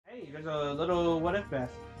Hey, there's a little what if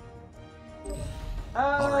fest.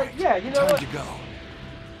 All right, yeah, you know time what? to go.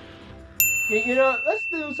 You know, let's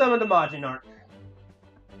do some of the Majin arc.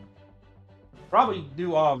 Probably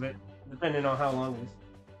do all of it, depending on how long it is.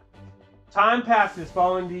 Time passes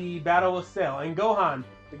following the Battle of Cell, and Gohan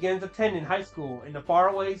begins attending high school in the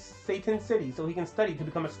faraway Satan City so he can study to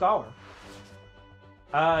become a scholar.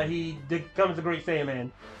 He becomes a great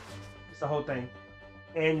Saiyaman. It's the whole thing.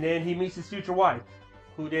 And then he meets his future wife,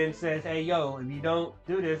 who then says, hey, yo, if you don't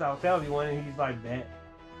do this, I'll tell everyone. And he's like, bet.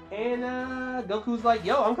 And Goku's like,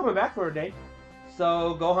 yo, I'm coming back for a day.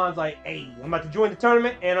 So Gohan's like, hey, I'm about to join the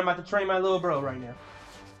tournament, and I'm about to train my little bro right now.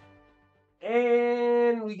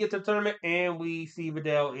 And we get to the tournament, and we see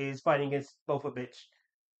Videl is fighting against Bofa Bitch.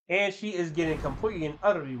 And she is getting completely and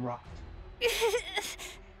utterly rocked.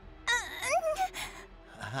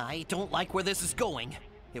 I don't like where this is going.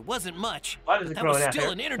 It wasn't much, Why does but it that was grow in still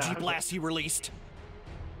that an hair? energy blast he released.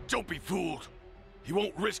 Don't be fooled. He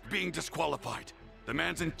won't risk being disqualified. The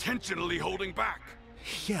man's intentionally holding back.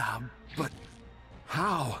 Yeah, but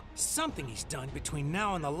how? Something he's done between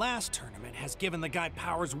now and the last tournament has given the guy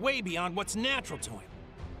powers way beyond what's natural to him.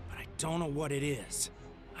 But I don't know what it is.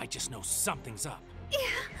 I just know something's up. Yeah,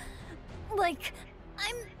 like,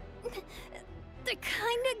 I'm the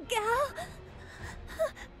kind of gal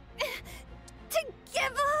to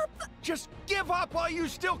give up. Just give up while you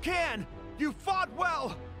still can! You fought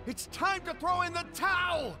well! It's time to throw in the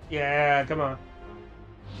towel! Yeah, come on.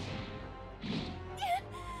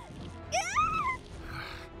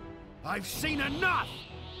 I've seen enough!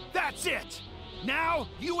 That's it! Now,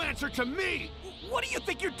 you answer to me! What do you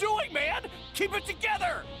think you're doing, man? Keep it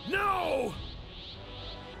together! No!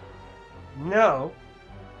 No.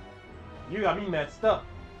 You got me messed up.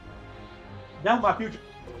 That's my future.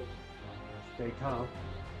 Stay calm.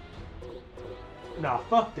 Nah,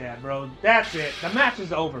 fuck that, bro. That's it. The match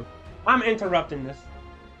is over. I'm interrupting this.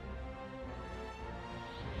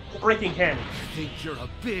 Breaking cannon. Think you're a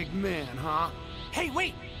big man, huh? Hey,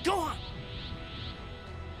 wait! Go on!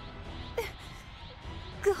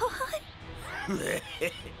 Gohan?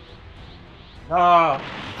 Nah,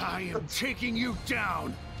 I am taking you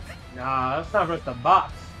down! nah, that's not just the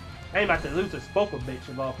box. I ain't about to lose to Spoka bitch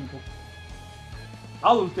of all people.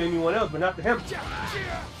 I'll lose to anyone else, but not to him.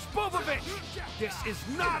 Spopovich! This is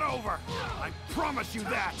not over! I promise you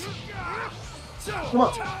that! Come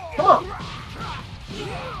on, come on.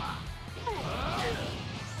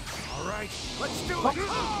 All right, let's do it!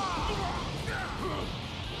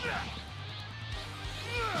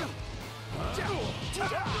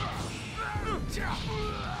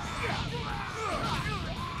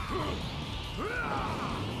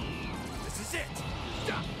 This is it!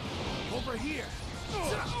 Over here!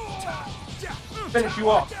 Finish you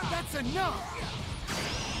off. That's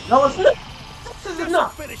enough! No, it's not. This is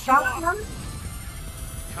enough. Finish you off!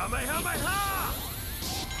 Kamehameha!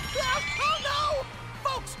 Oh no!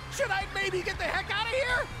 Folks, should I maybe get the heck out of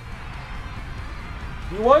here?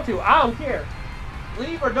 You want to? I don't care.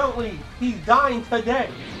 Leave or don't leave. He's dying today.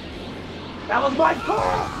 That was my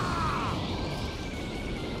call.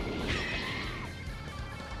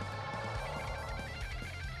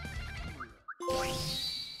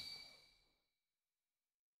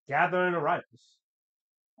 Gathering arrivals.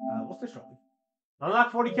 What's this trophy?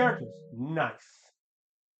 Unlock 40 characters. Nice.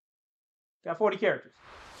 Got 40 characters.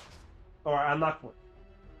 Or unlock 40.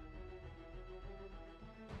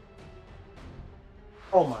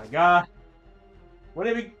 Oh my god. When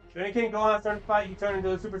it came Gohan's turn to fight, he turned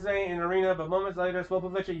into a Super Saiyan in the arena, but moments later,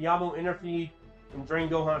 Spopovich and Yamu interfered and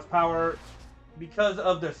drained Gohan's power because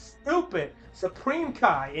of the stupid Supreme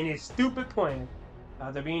Kai and his stupid plan.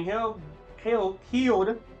 After being healed,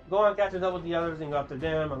 Gohan catches up with the others and go after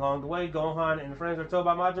them. Along the way, Gohan and friends are told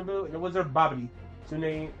by Majin Buu and the wizard Babidi to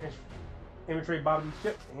infiltrate Babidi's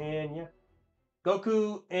ship, and yeah.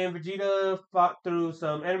 Goku and Vegeta fought through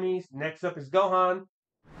some enemies. Next up is Gohan.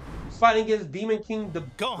 He's fighting against Demon King the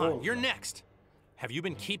Gohan, you're next. Have you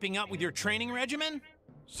been keeping up with your training regimen?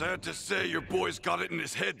 Sad to say, your boy's got it in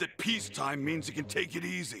his head that peacetime means he can take it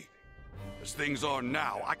easy. As things are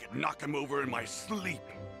now, I could knock him over in my sleep.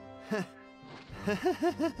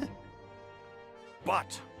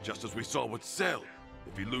 But, just as we saw with Cell,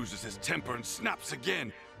 if he loses his temper and snaps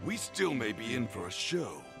again, we still may be in for a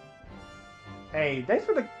show. Hey, thanks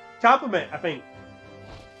for the compliment, I think.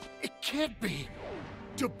 It can't be!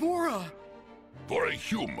 Deborah! For a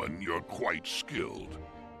human, you're quite skilled.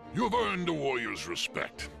 You've earned a warrior's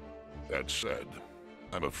respect. That said,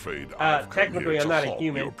 I'm afraid I've come technically, here I'm to not a halt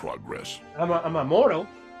human. your progress. I'm a mortal,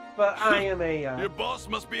 but I am a. Your boss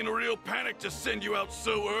must be in a real panic to send you out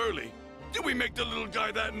so early. Did we make the little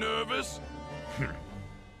guy that nervous?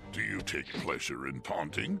 Do you take pleasure in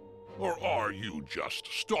taunting? Or are you just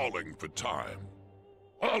stalling for time?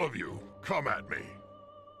 All of you, come at me.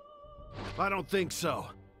 I don't think so.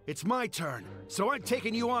 It's my turn, so I'm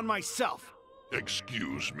taking you on myself.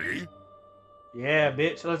 Excuse me? Yeah,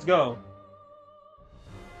 bitch, let's go.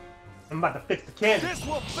 I'm about to fix the candy. This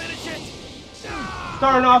will finish it!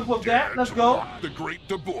 Starting off with that, Dare let's to go. mock the great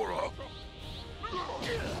Deborah.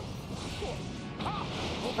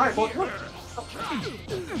 Alright, boy, look.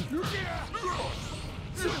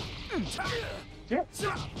 Yeah.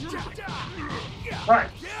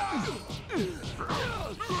 Alright.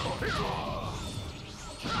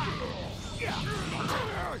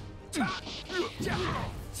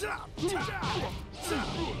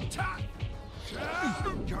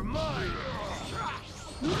 You're mine!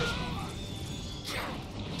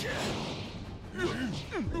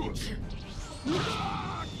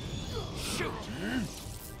 Shoot!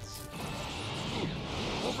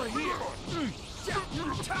 Over here!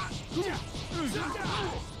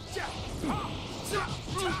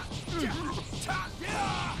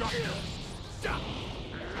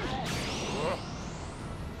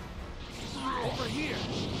 Over here!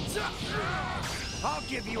 I'll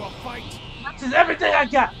give you a fight! This is everything I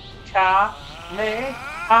got.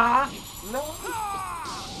 No.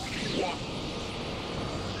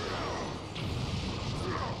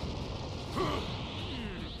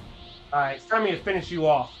 Alright, it's time for me to finish you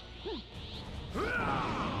off.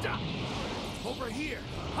 Over here!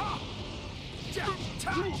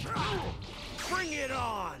 Bring it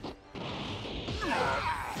on!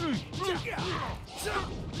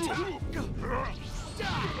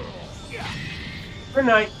 Good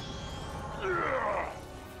night.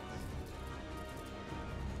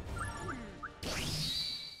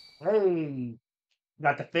 Hey,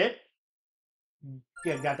 got the fit?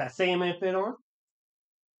 Yeah, got that same fit on.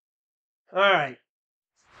 All right.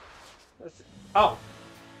 Let's see. Oh.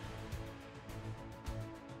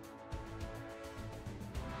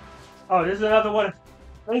 Oh, this is another one.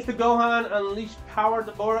 Thanks to Gohan, unleashed power,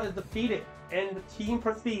 Deborah is defeated, and the team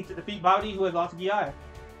proceeds to defeat Bowdy, who has lost Gia.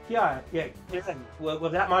 Yeah. Well,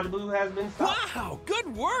 that Majin Buu has been stopped. Wow, good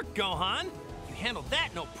work, Gohan. You handled that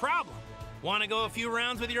no problem. Want to go a few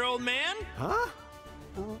rounds with your old man? Huh?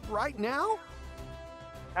 Right now?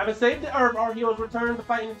 Having saved the Earth, our heroes return to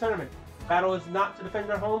fight in the tournament. Battle is not to defend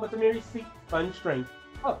their home, but to merely seek fun strength.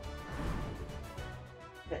 Oh.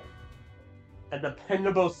 Okay. A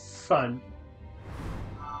dependable son.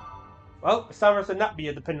 Well, it's time for us to not be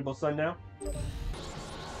a dependable son now.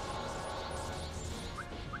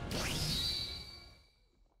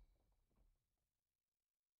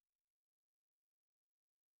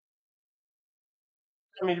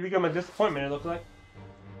 I mean, to become a disappointment, it looks like.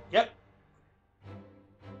 Yep.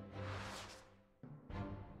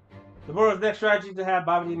 Deborah's next strategy is to have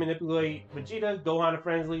Babidi manipulate Vegeta. Gohan and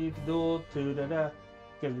friends lead the duel to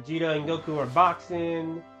because Vegeta and Goku are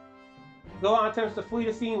boxing. Gohan attempts to flee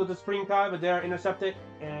the scene with the Supreme Kai, but they are intercepted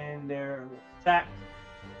and they're attacked.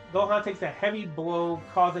 Gohan takes a heavy blow,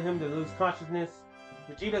 causing him to lose consciousness.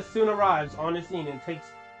 Vegeta soon arrives on the scene and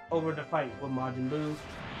takes over the fight with Majin Buu.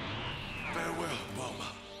 Farewell, Bulma,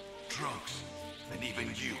 Trunks, and even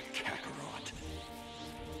you, Kakarot.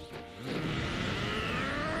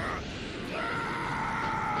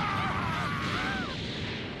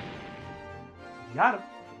 Got him.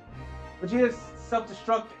 Vegeta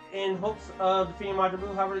self-destruct in hopes of defeating Majin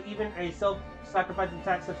Buu. However, even a self-sacrificing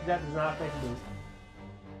attack such as that does not affect Buu.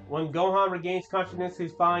 When Gohan regains consciousness, he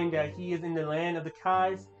finds that he is in the land of the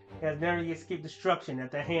Kais and has narrowly escaped destruction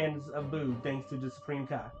at the hands of Buu thanks to the Supreme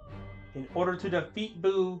Kai. In order to defeat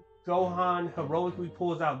Buu, Gohan heroically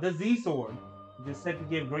pulls out the Z-Sword, which is said to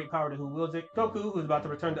give great power to who wields it. Goku, who is about to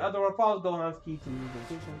return to Otherworld, follows Gohan's key to his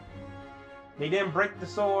location. They then break the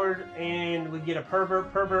sword, and we get a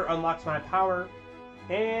pervert. Pervert unlocks my power,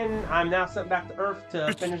 and I'm now sent back to Earth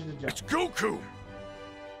to finish the job. It's Goku!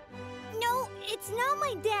 No, it's not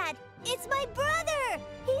my dad. It's my brother.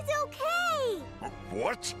 He's okay.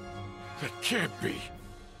 What? That can't be.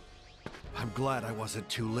 I'm glad I wasn't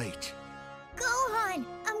too late. Gohan,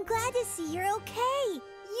 I'm glad to see you're okay.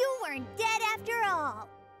 You weren't dead after all.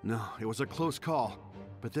 No, it was a close call.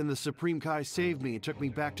 But then the Supreme Kai saved me and took me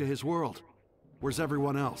back to his world. Where's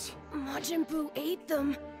everyone else? Majin Buu ate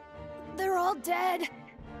them. They're all dead.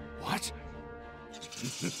 What?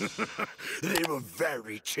 They were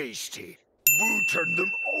very tasty. Boo turned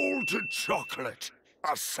them all to chocolate.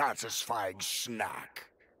 A satisfying snack.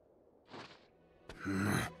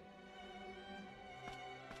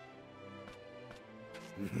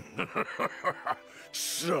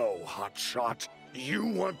 So, Hotshot, you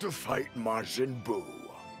want to fight Majin Buu?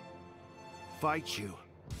 Fight you?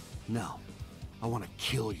 No, I want to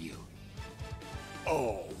kill you.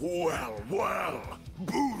 Oh, well.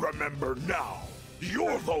 Boo, remember now.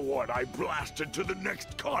 You're the one I blasted to the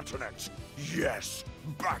next continent. Yes,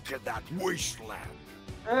 back in that wasteland.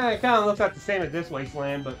 It kind of looks like the same as this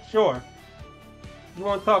wasteland, but sure. You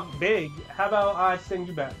want to talk big? How about I send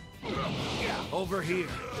you back? Over here,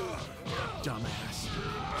 dumbass.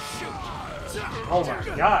 Oh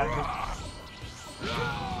my god.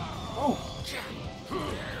 Oh.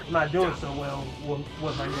 I'm not doing so well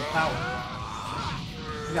with my new power.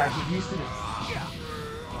 You gotta get used to this.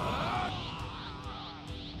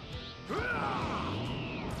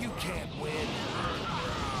 You can't win.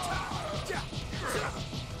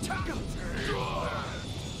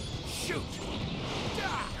 Shoot.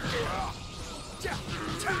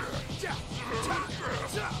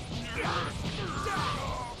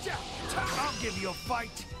 I'll give you a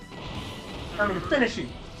fight. I'm gonna finish you.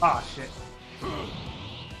 Ah, shit.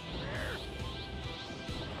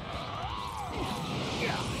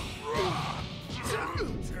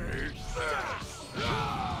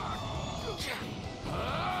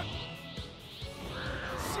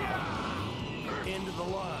 Into the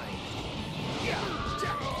line.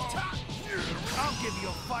 I'll give you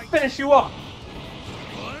a fight. Finish you off.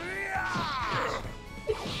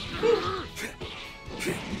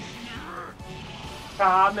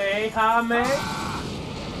 Kame.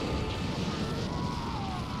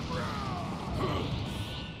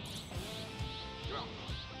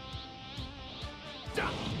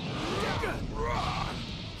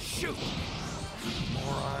 Shoot!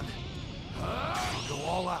 Moron. Go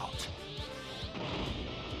all out.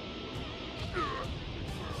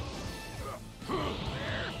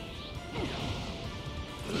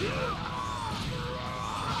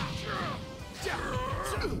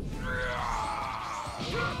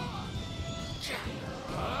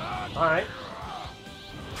 Alright.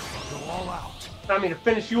 Go all out. Time me to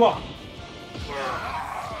finish you off.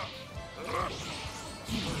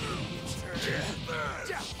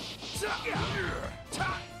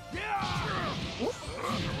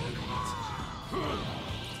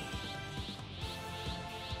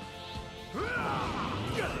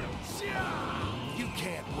 You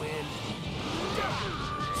can't win.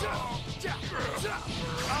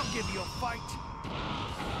 I'll give you a fight.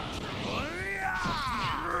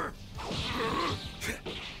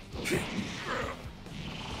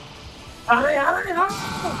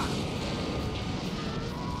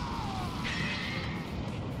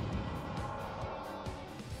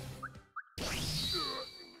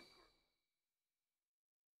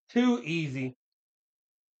 Too easy.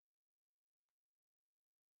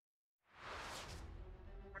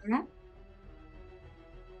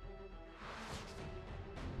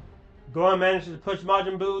 Gohan manages to push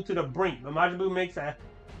Majin Buu to the brink, but Majin Buu makes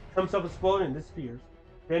himself explode and disappears.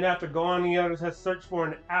 Then after Gohan and the others have searched for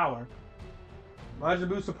an hour, Majin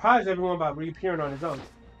Buu surprised everyone by reappearing on his own.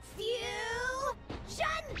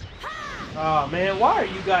 Oh man, why are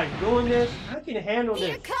you guys doing this? I can handle this.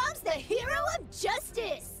 Here comes the hero of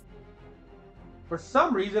justice! For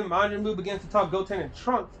some reason, Majin Buu begins to talk Goten and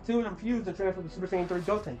Trunks, two of them fused and transfer to Super Saiyan 3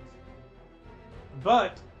 Gotenks.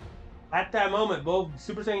 But at that moment, both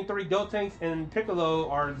Super Saiyan 3 Gotenks and Piccolo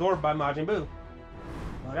are absorbed by Majin Buu.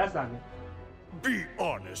 Well, that's not good. Be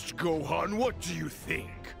honest, Gohan, what do you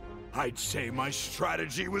think? I'd say my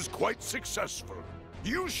strategy was quite successful.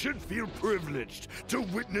 You should feel privileged to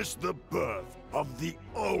witness the birth of the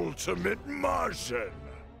ultimate Majin.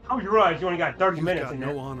 Oh, you're right. You only got 30 You've minutes got in no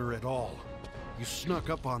there. honor at all. You snuck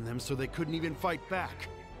up on them so they couldn't even fight back.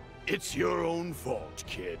 It's your own fault,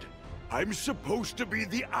 kid. I'm supposed to be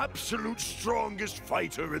the absolute strongest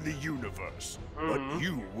fighter in the universe, but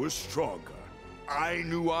you were stronger. I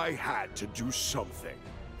knew I had to do something.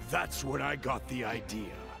 That's when I got the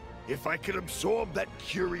idea. If I could absorb that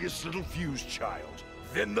curious little fused child,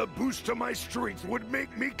 then the boost to my strength would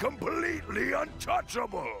make me completely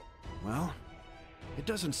untouchable. Well, it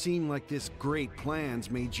doesn't seem like this great plan's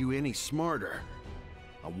made you any smarter.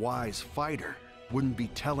 A wise fighter wouldn't be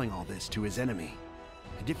telling all this to his enemy.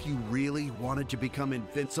 And if you really wanted to become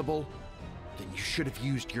invincible, then you should have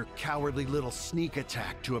used your cowardly little sneak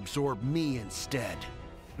attack to absorb me instead.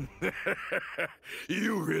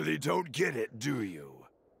 You really don't get it, do you?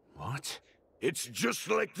 What? It's just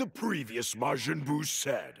like the previous Majin Buu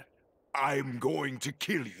said. I'm going to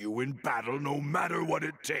kill you in battle no matter what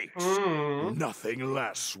it takes. Nothing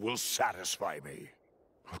less will satisfy me.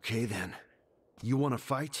 Okay then. You want to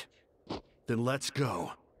fight? Then let's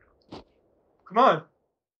go. Come on.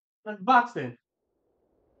 Let's box then.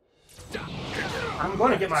 I'm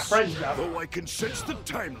going to get my friends out. Though I can sense the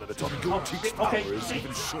time limit on Goateek's power is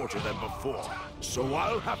even shorter than before, so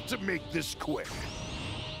I'll have to make this quick.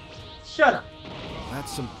 Shut up.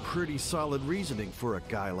 That's some pretty solid reasoning for a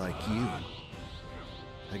guy like you.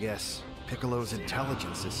 I guess Piccolo's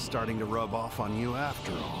intelligence is starting to rub off on you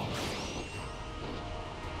after all.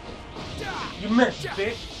 You missed,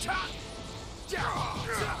 bitch.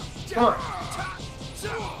 Come on.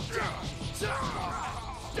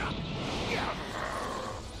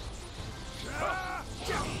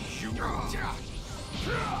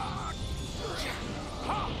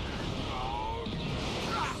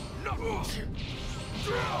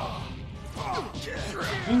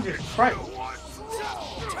 Jesus Christ.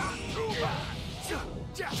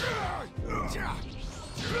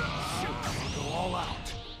 Go all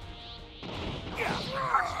out.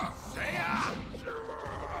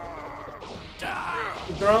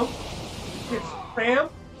 Throw. It's spam.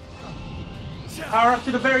 Power up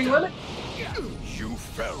to the very limit. You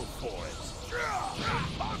fell for it.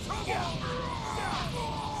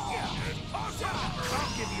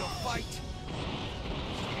 I'll give you a fight.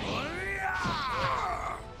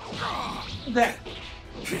 That.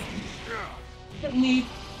 Need.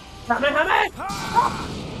 Kamehameha!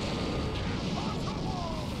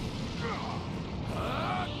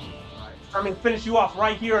 I'm gonna finish you off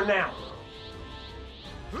right here and now.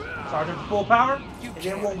 Sergeant full power, and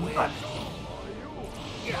then we'll cut.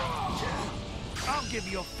 I'll give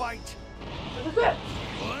you a fight. This is it.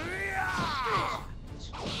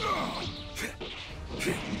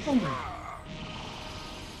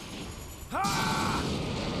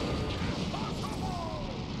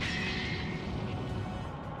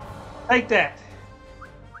 Take that.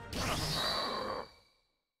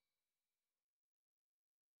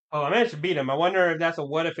 Oh, I managed to beat him. I wonder if that's a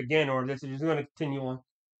what if again, or if this is just going to continue on.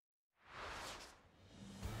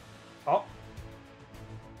 Oh.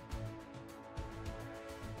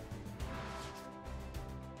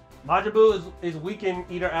 Majin Buu is weakened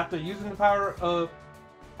either after losing the power of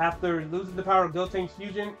Gotenks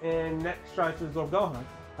fusion and next tries to absorb Gohan.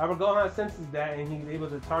 However, Gohan senses that and he's able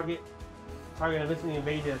to target and eventually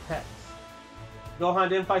evade the attacks. Gohan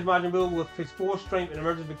then fights Majin Buu with his full strength and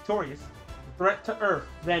emerges victorious. The threat to Earth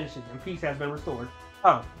vanishes and peace has been restored.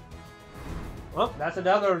 Oh. Well, that's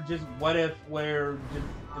another just what if where just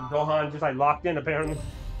Gohan just like locked in apparently.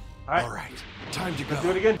 Alright, time to go. Let's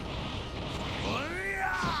do it again.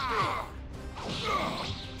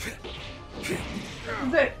 This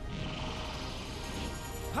is it.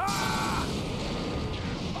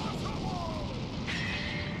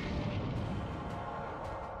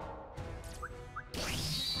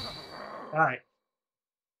 Alright.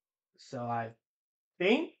 So I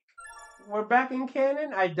think we're back in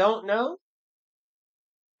canon. I don't know.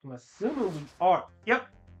 I'm assuming we are. Yep.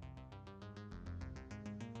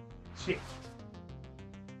 Shit.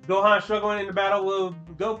 Gohan struggling in the battle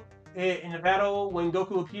when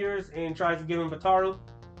Goku appears and tries to give him Bataru.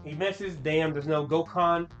 He misses. Damn, there's no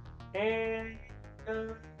Gohan. And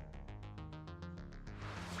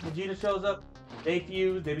Vegeta shows up. They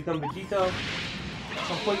fuse. They become Vegito.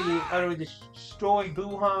 Completely, utterly destroy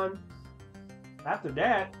Buuhan. After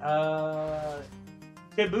that,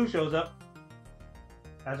 Kid Buu shows up.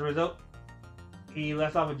 As a result, he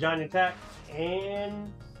lets off a giant attack,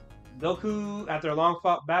 and Goku, after a long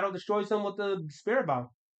fought battle, destroys him with the Spirit Bomb.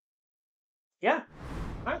 Yeah.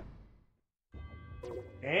 Alright.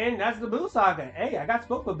 And that's the Buu Saga. Hey, I got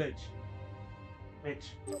spoke a bitch. And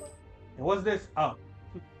what's this? Oh.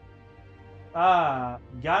 God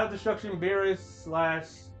of Destruction Beerus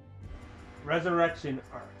 / Resurrection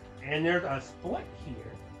arc. And there's a split here.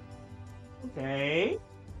 Okay.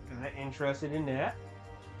 Kinda interested in that.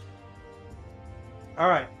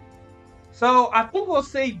 Alright. So I think we'll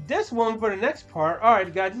save this one for the next part.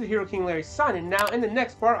 Alright guys, this is Hero King Larry signing. Now in the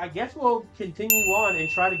next part, I guess we'll continue on and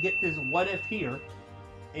try to get this what if here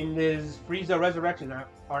in this Frieza Resurrection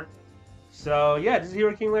arc. So yeah, this is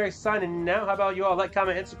Hero King Larry signing now. How about you all like,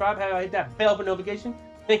 comment, and subscribe? How about hit that bell for notification?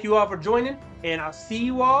 Thank you all for joining, and I'll see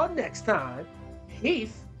you all next time.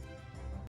 Peace.